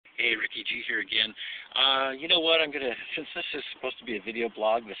Hey, Ricky G here again. You know what? Since this is supposed to be a video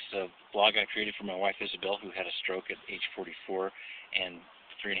blog, this blog I created for my wife Isabel, who had a stroke at age 44 and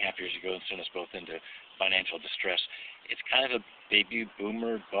 3.5 years ago and sent us both into financial distress. It's kind of a baby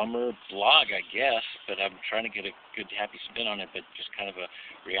boomer bummer blog, I guess, but I'm trying to get a good happy spin on it, but just kind of a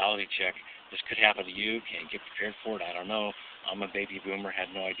reality check. This could happen to you. Can you get prepared for it? I don't know. I'm a baby boomer, had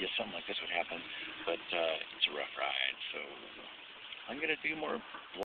no idea something like this would happen, but it's a rough ride, so I'm going to do more